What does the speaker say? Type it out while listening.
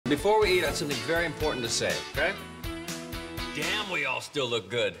Before we eat, I have something very important to say, okay? Damn, we all still look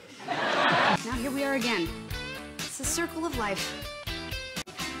good. Now here we are again. It's the circle of life.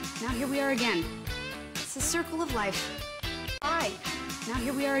 Now here we are again. It's the circle of life. Hi. Now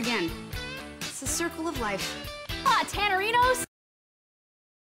here we are again. It's the circle of life. Ah, Tannerinos!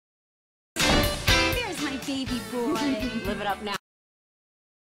 There's my baby boy. Live it up now.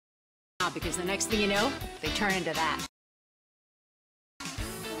 Because the next thing you know, they turn into that.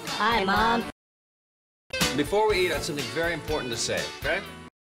 Hi, Mom. Before we eat, I have something very important to say, okay?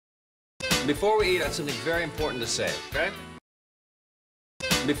 Before we eat, I have something very important to say, okay?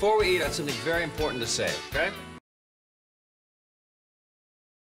 Before we eat, I have something very important to say, okay?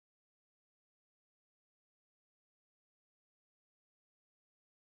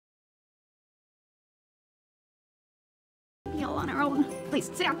 All on our own. Please,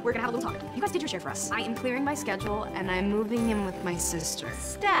 sit down. We're gonna have a little talk. You guys did your share for us. I am clearing my schedule, and I'm moving in with my sister.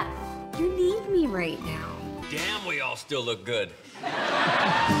 Steph, you need me right now. Damn, we all still look good. Okay,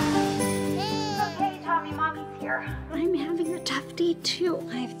 Tommy, Mommy's here. I'm having a tough day, too.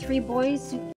 I have 3 boys